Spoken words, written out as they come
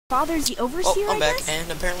Father's the overseer, I'm back, I guess?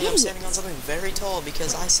 and apparently I'm standing on something very tall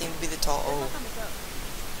because I seem to be the tall.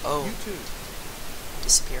 Oh. You too.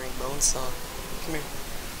 Disappearing bone saw. Come here.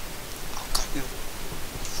 I'll cut you.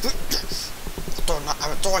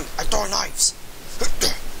 I throw knives.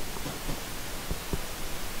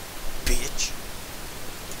 Bitch.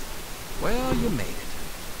 Well, you made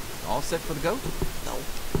it. All set for the goat? No.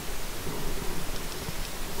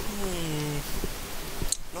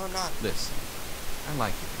 No, I'm not. Listen, I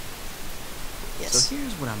like you. Yes. So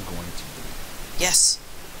here's what I'm going to do. Yes.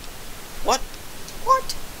 What?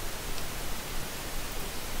 What?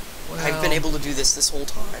 Well, I've been able to do this whole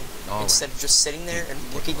time. All Instead right. of just sitting there and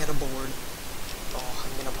looking at a board. Oh,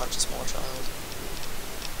 I'm gonna punch a small child.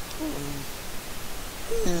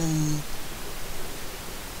 I'm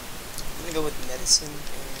gonna go with medicine and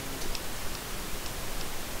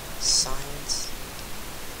science.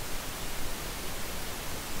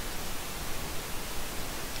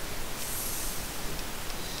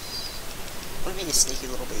 I'm gonna be a sneaky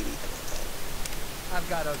little baby. How about that? I've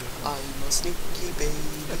got other things. I'm a sneaky baby.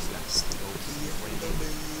 That's not Sneaky little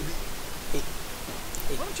baby. Hey.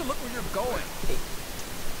 Hey. Why don't you look where you're going? Hey.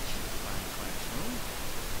 Fine classroom.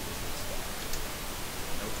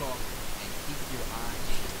 No talk, and keep your eyes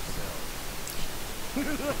to yourself.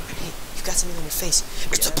 Hey, you've got something on your face.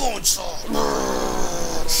 It's a bone saw!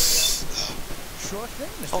 Sure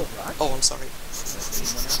thing, Mr. Brock. Oh, I'm sorry. Does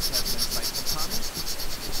anyone else have an insightful comment?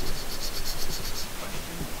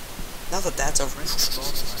 Now that that's over, Principal,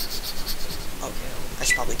 okay, I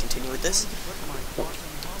should probably continue with this.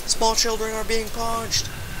 Small children are being punched.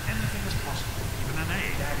 Anything is possible, even an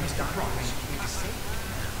egg. Mr. Cross.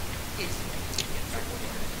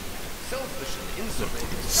 selfish and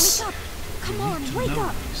insolent. Wake up! Come on, wake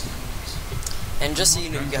up! And just so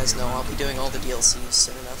you guys know, I'll be doing all the DLCs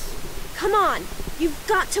soon enough. Come on! You've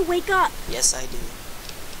got to wake up! Yes, I do.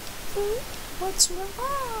 What's wrong?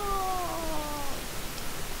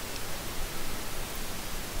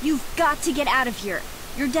 You've got to get out of here.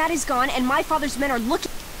 Your dad is gone, and my father's men are looking.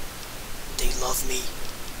 They love me.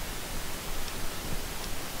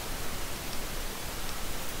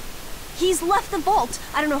 He's left the vault.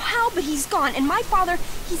 I don't know how, but he's gone, and my father,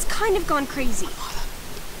 he's kind of gone crazy. Amada,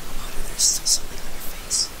 there's still something on your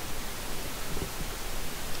face.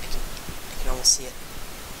 I can almost see it.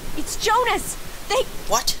 It's Jonas! They...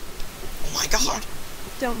 What? Oh my god!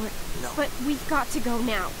 Don't worry. No. But we've got to go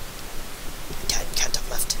now. Dad can't have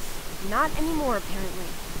left. Not anymore, apparently.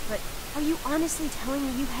 But are you honestly telling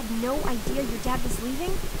me you had no idea your dad was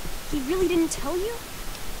leaving? He really didn't tell you?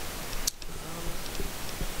 No idea.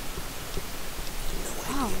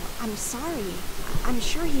 Oh, I'm sorry. I'm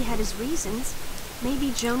sure he had his reasons.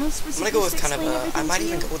 Maybe Jonas was I'm gonna go with supposed to kind of explain a... everything I might to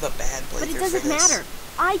even you? go with a bad playthrough But it for doesn't this. matter.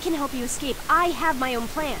 I can help you escape. I have my own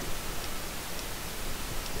plan.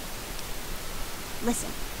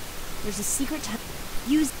 Listen, there's a secret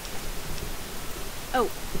use. Oh,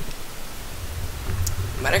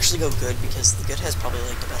 I might actually go good because the good has probably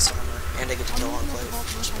like the best armor, and I get to kill Enclave,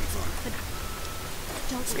 which is pretty fun.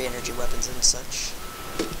 don't Free energy weapons and such.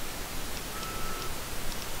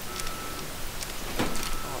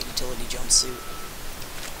 Oh, utility jumpsuit.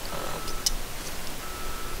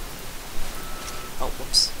 Oh,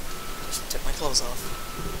 whoops. Just took my clothes off.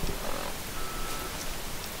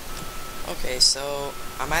 Okay, so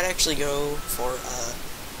I might actually go for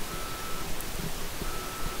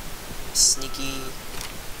sneaky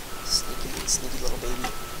little baby.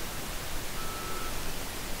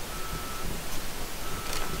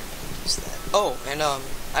 Use that. Oh, and I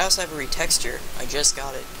also have a retexture. I just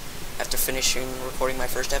got it after finishing recording my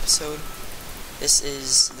first episode. This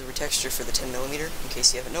is the retexture for the 10mm, in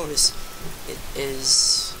case you haven't noticed. It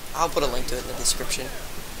is... I'll put a link to it in the description.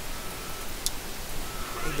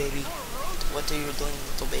 Hey baby, what are you doing,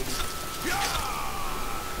 little baby?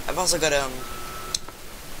 I've also got gun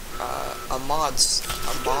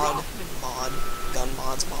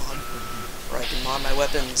mods mod, where I can mod my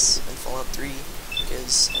weapons in Fallout 3,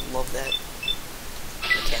 because I love that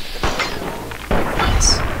mechanic about it.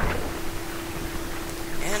 Yes.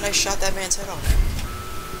 And I shot that man's head off.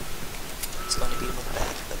 It's going to be a little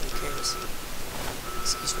bad, but who cares?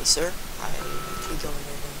 Excuse me, sir. I might be going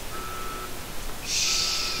over. Shh.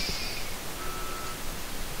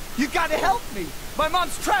 You gotta help me! My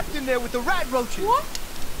mom's trapped in there with the rat roaches! What?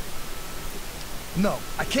 No,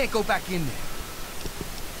 I can't go back in there.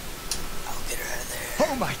 I'll get her out of there.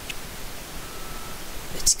 Oh my...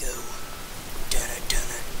 Let's go.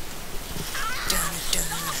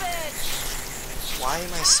 Why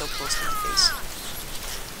am I so close to my face?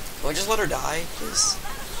 Can I just let her die, please?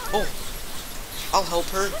 Oh! I'll help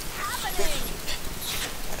her. How'd I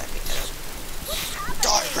pick that up?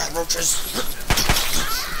 Die, roaches.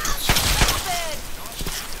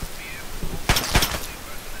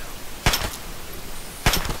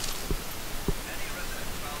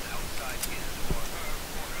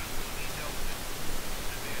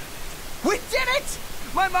 We did it!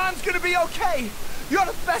 My mom's gonna be okay. You're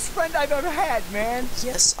the best friend I've ever had, man.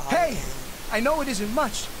 Yes, I Hey, am. I know it isn't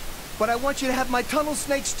much, but I want you to have my Tunnel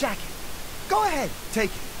Snake's jacket. Go ahead,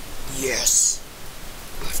 take it. Yes.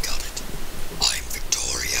 I've got it. I'm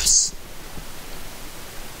victorious.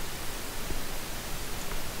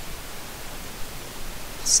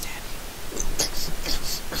 I'll stab you.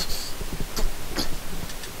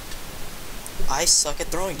 I suck at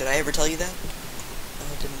throwing. Did I ever tell you that? No,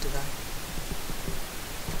 I didn't, did I?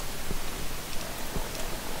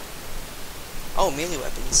 Oh, melee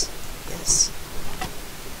weapons. Yes.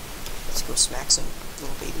 Let's go smack some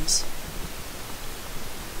little babies.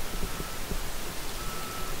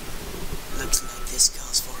 Looks like this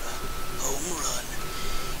calls for a home run.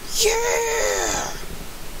 Yeah!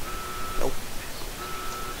 Nope.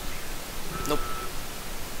 Nope.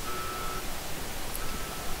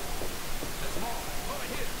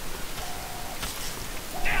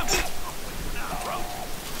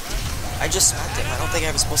 I just smacked him. I don't think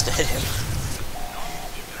I was supposed to hit him.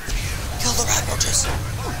 Kill the rat roaches!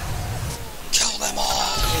 Kill them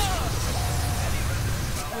all!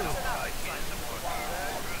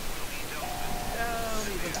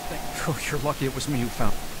 Oh, you're lucky it was me who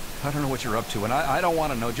found. I don't know what you're up to, and I don't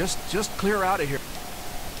want to know. Just clear out of here.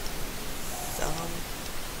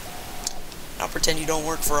 I'll pretend you don't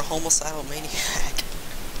work for a homicidal maniac.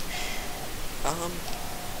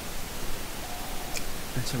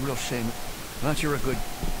 It's a real shame. Not you're a good.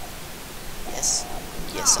 Yes.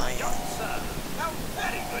 Yes, I am.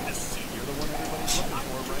 Very good to see you. You're the one everybody's looking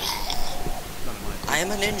for, right? None of my I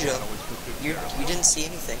am a ninja. always took good You care of didn't see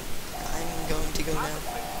anything. I'm going to go now.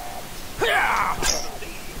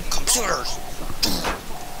 Computers!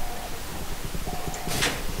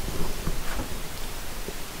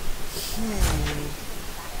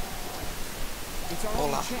 It's our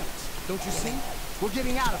Hola. only chance. Don't you see? We're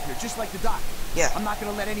getting out of here, just like the doc. Yeah. I'm not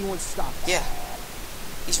gonna let anyone stop us. Yeah.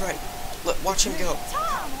 He's right. Look, watch him go.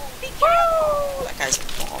 Tom, be careful! That guy's a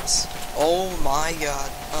boss. Oh my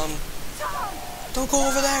god. Tom! Don't go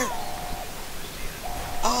over there!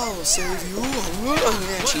 I'll save you.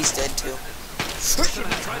 And she's dead too. You're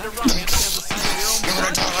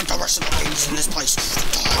gonna die like the rest of the babies in this place.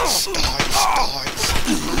 Die.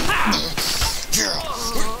 Yeah.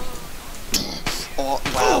 Oh,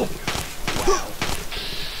 wow. Wow.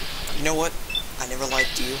 You know what? I never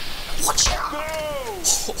liked you. Watch out! I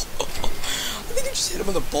think I just hit him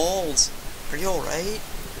in the balls. Are you alright?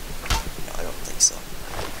 No, I don't think so.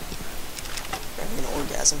 I'm having an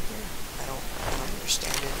orgasm here. I don't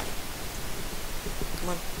understand it. Come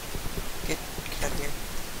on. Get out of here.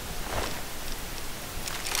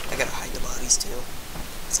 I gotta hide the bodies too.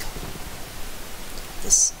 Let's go.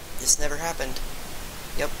 This never happened.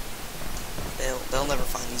 Yep. They'll never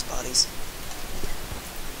find these bodies.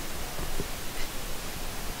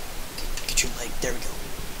 Get your leg. There we go.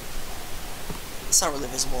 It's not really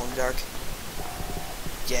visible in the dark.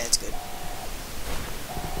 Yeah, it's good.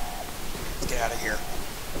 Let's get out of here.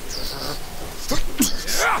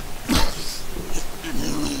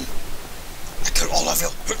 I killed all of you.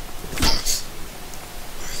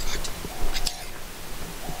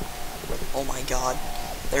 Oh my god.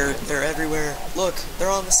 They're everywhere. Look, they're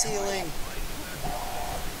on the ceiling.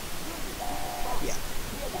 Yeah.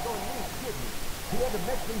 He had to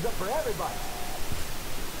mess things up for everybody.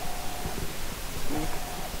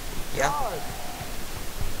 Yeah.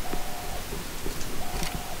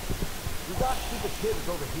 You got stupid kids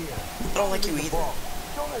over here. I don't like you either.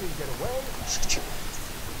 Don't let him get away. Shut your mouth.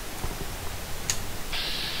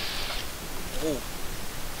 Oh.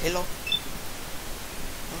 Hello.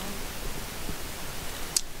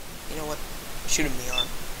 You know what? Shoot him in the arm.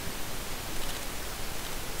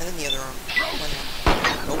 And then the other arm. Why not?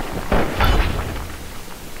 Nope.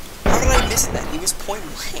 How did I miss that? He was point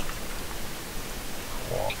blank.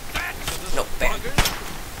 No, bam.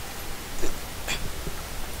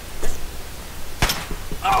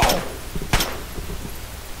 Oh!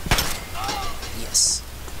 Yes.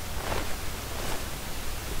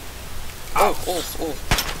 Oh.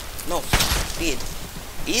 No. Bid.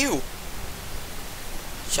 Ew!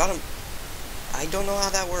 Shot him. I don't know how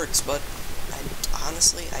that works, but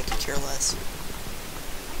honestly, I could care less. I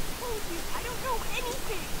told you, I don't know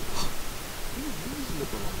anything!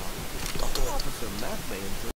 Don't do it. Officer Mathman